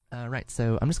Right,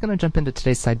 so I'm just going to jump into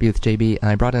today's side B with JB.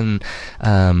 I brought in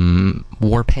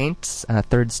Warpaint's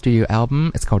third studio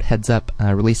album. It's called Heads Up,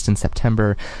 released in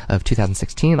September of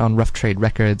 2016 on Rough Trade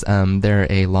Records. They're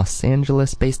a Los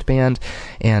Angeles-based band,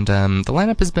 and the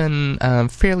lineup has been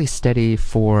fairly steady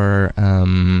for,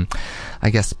 I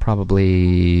guess,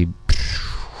 probably...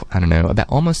 I don't know, about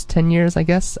almost 10 years, I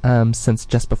guess, since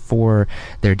just before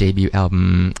their debut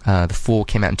album, The Fool,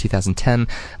 came out in 2010.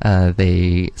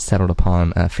 They settled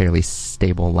upon a fairly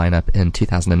stable lineup in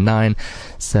 2009.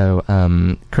 So,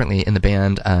 currently in the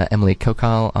band, Emily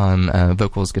Kokal on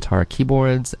vocals, guitar,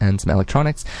 keyboards, and some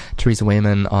electronics, Teresa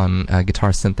Wayman on guitar,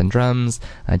 synth, and drums,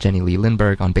 Jenny Lee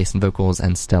Lindberg on bass and vocals,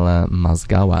 and Stella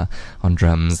Mazgawa on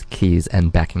drums, keys,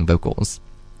 and backing vocals.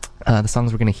 The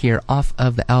songs we're going to hear off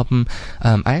of the album,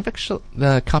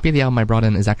 the copy of the album I brought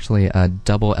in is actually a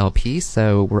double LP,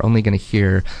 so we're only going to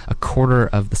hear a quarter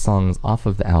of the songs off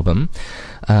of the album.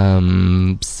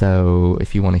 So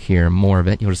if you want to hear more of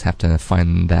it, you'll just have to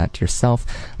find that yourself.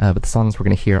 But the songs we're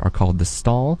going to hear are called The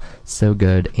Stall, So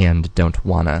Good, and Don't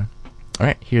Wanna.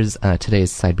 Alright, here's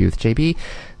today's Side B with JB.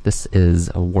 This is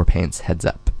Warpaint's Heads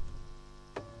Up.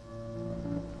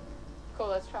 Cool,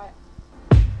 let's try it.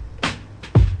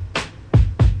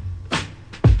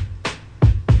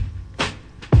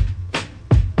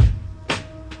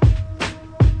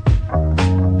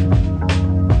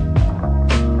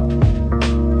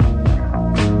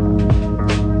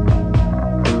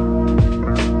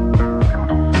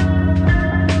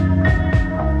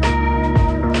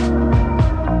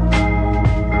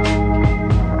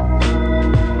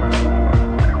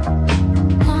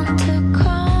 Want to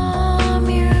calm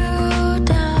you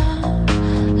down.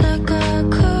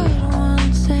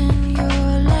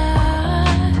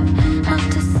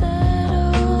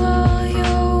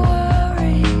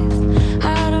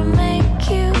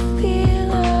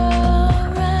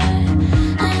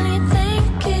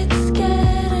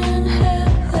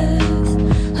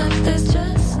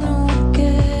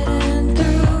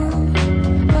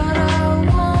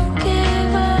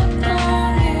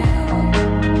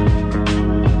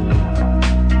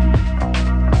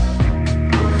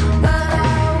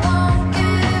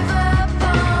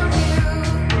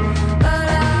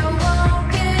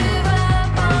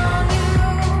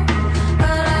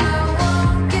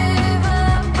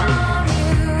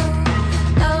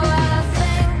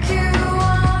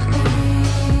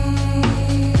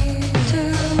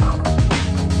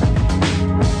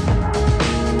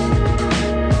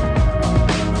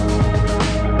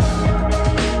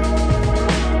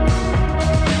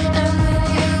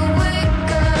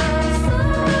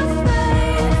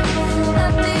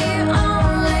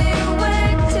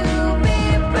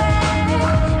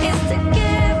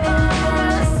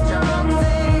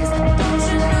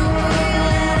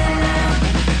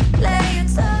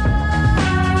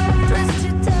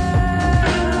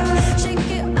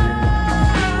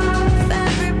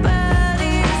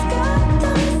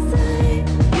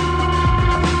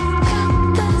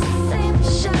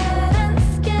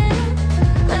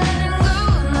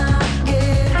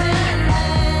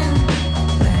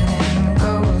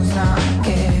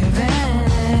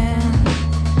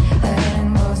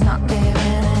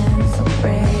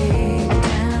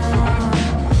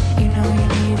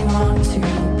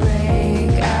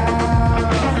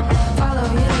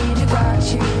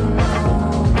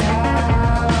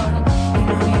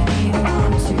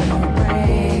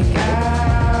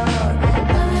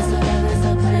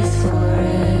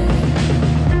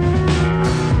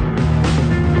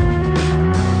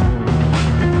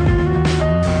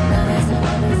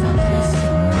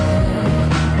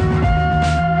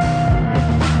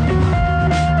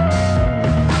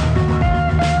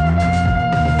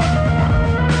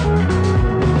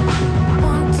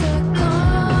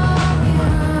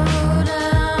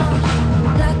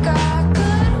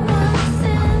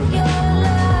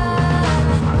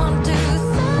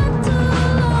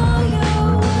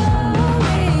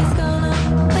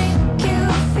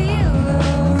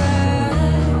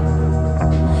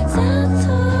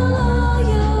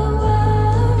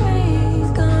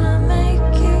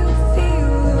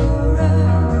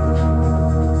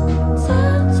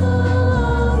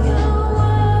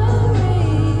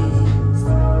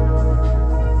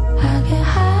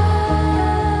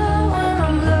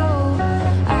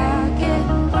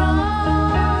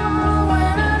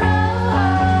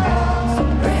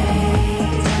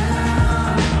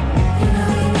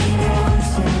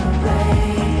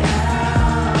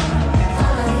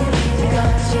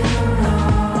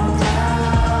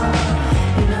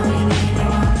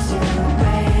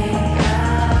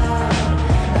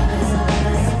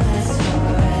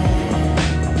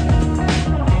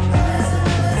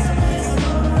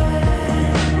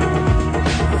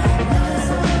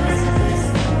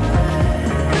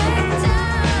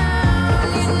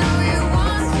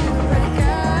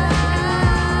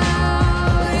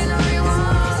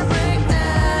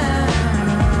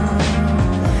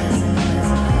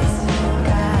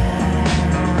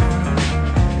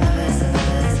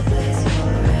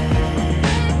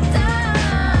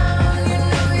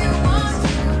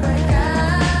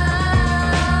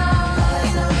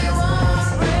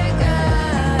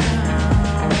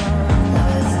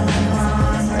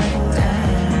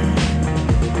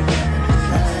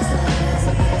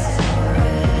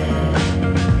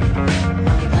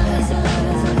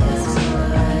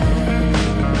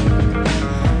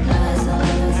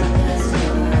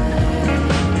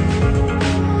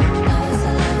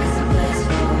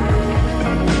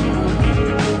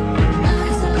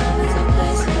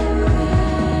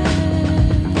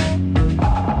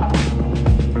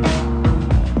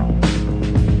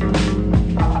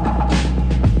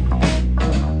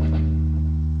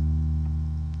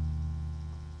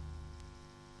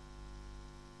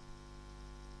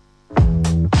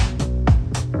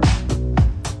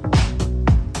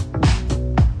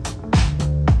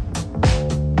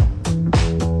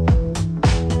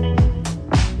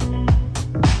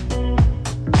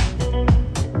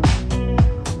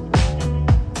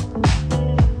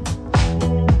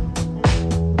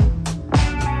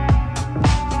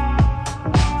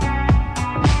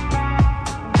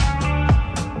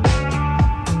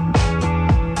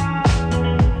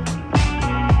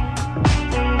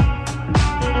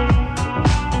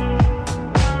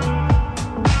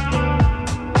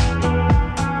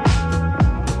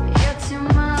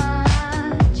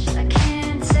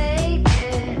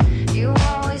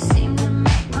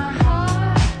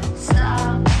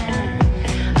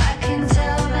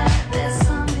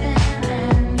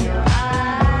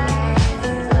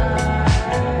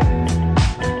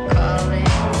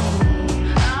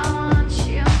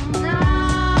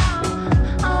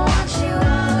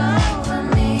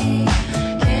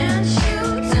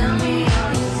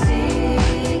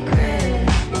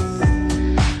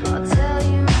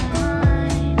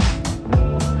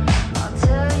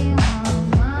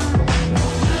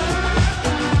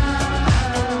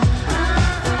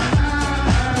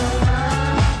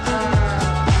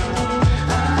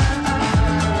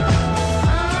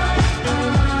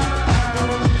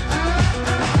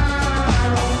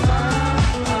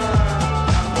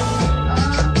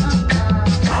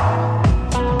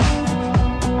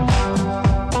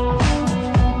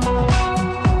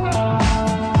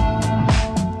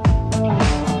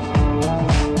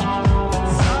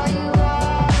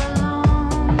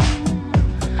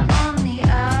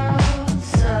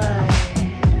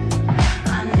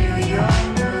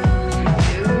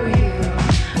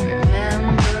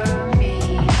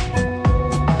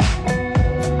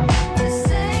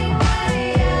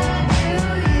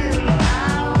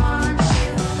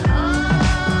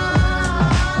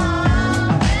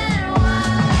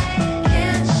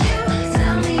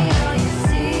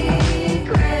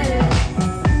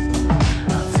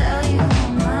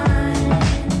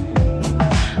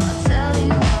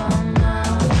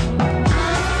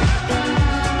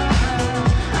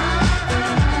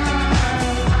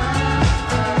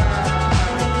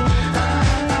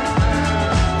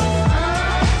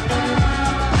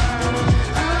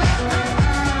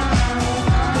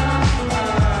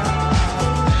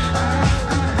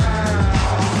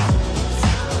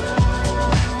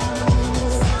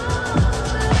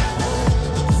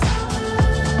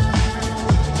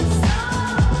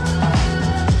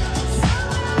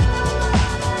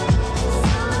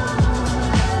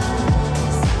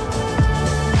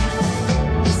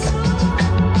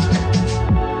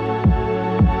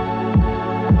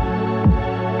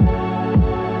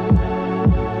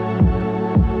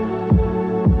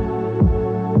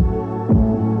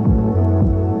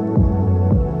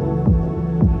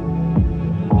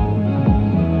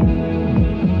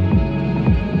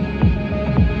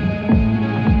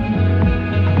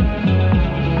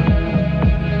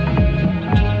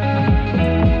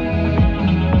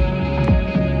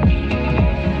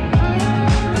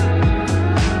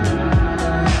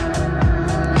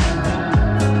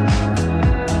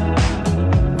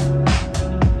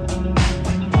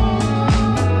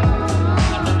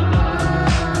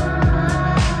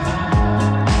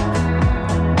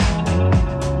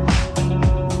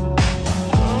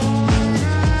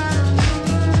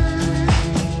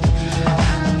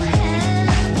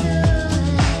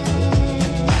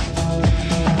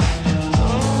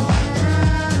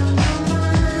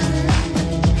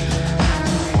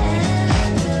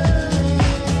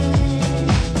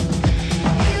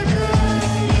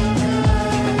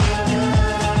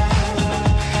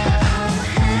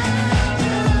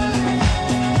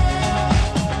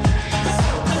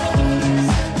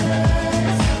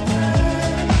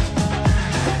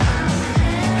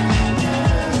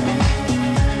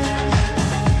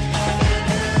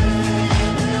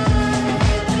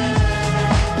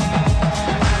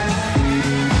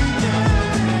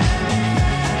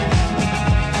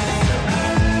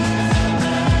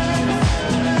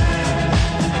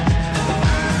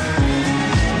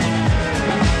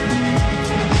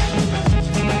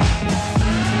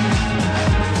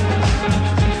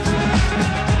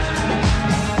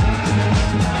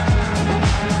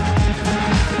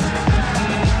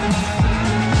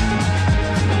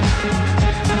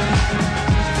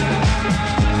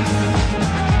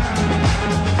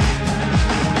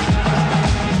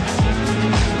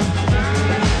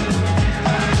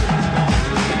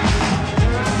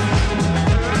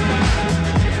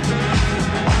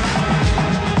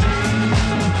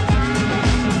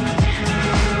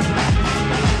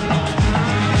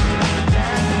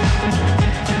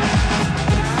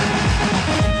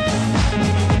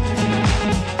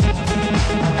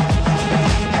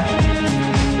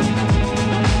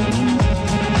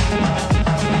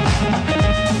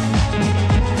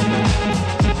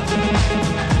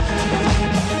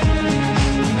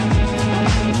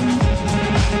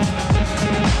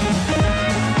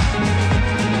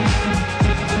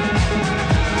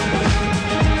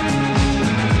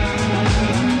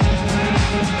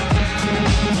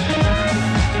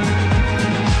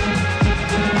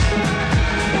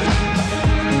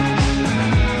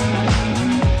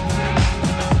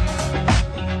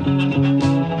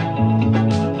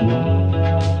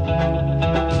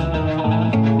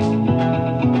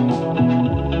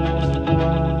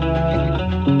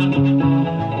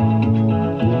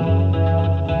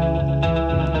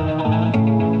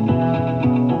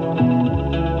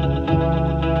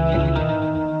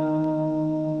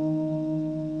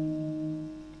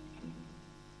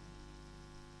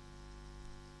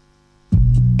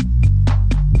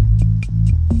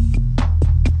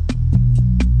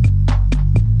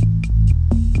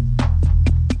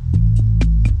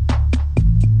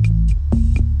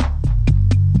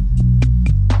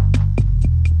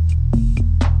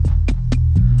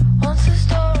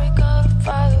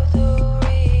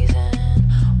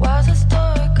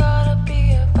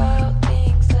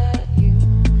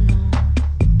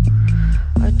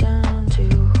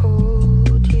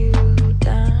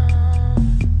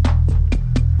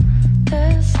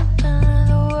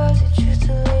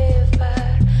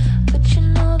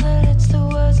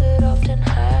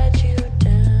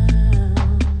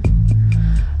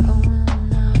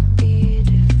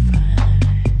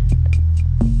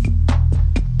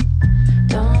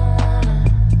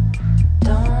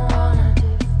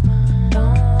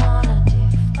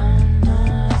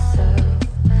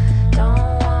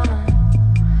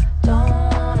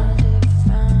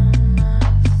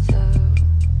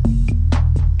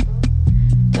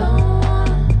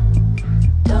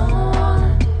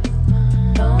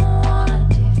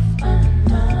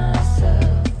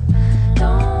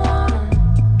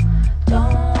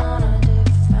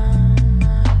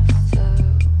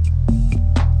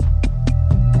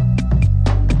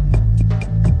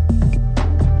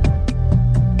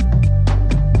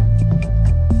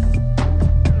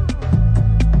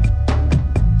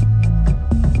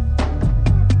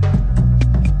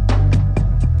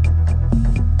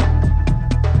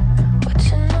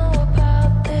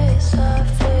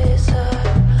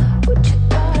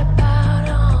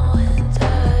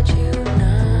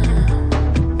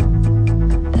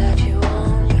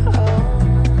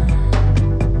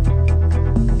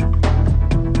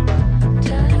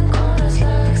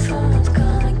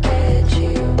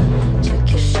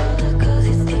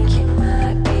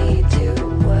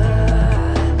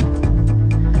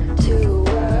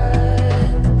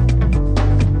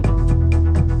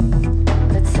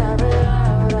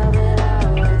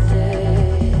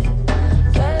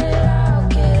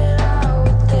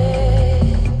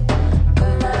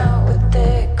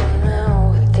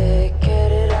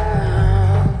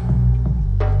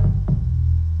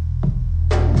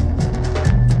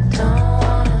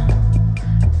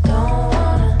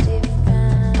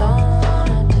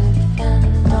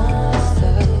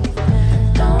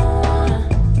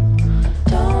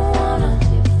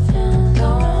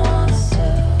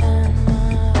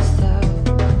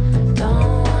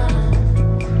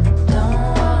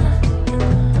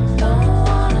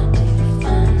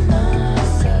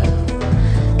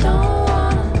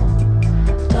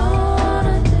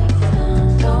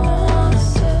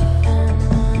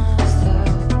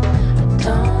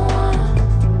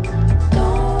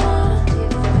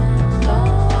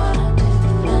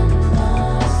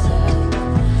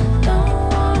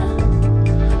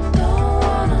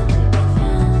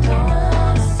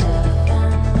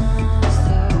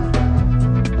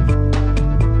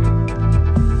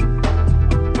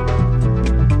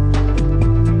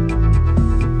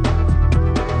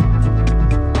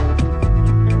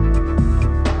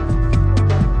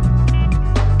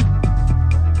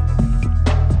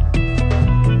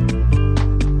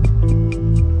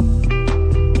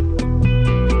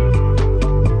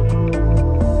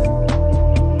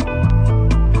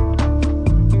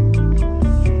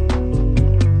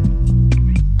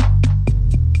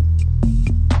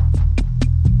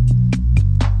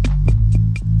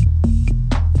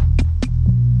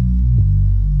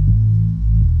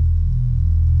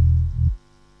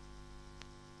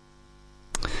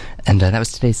 And that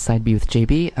was today's Side B with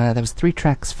JB. That was 3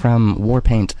 tracks from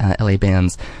Warpaint, LA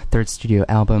band's 3rd studio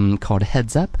album called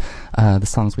Heads Up. The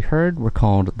songs we heard were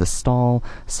called The Stall,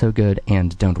 So Good,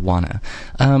 and Don't Wanna.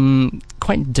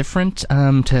 Quite different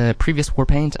to previous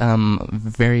Warpaint.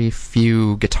 Very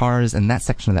few guitars in that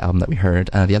section of the album that we heard.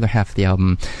 The other half of the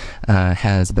album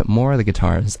has a bit more of the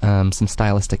guitars. Some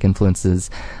stylistic influences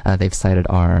they've cited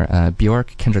are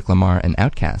Bjork, Kendrick Lamar, and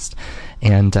Outkast.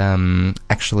 And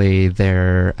actually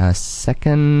their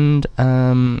second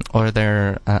or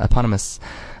their eponymous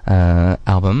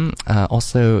album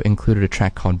also included a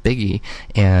track called Biggie,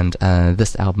 and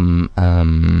this album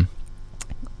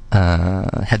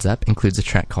Heads Up includes a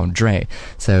track called Dre.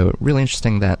 So really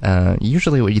interesting that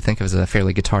usually what you think of as a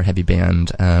fairly guitar-heavy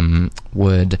band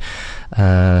would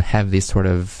have these sort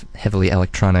of heavily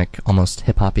electronic, almost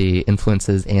hip-hoppy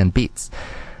influences and beats.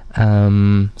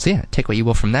 So yeah, take what you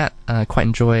will from that. Quite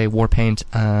enjoy Warpaint.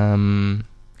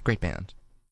 Great band.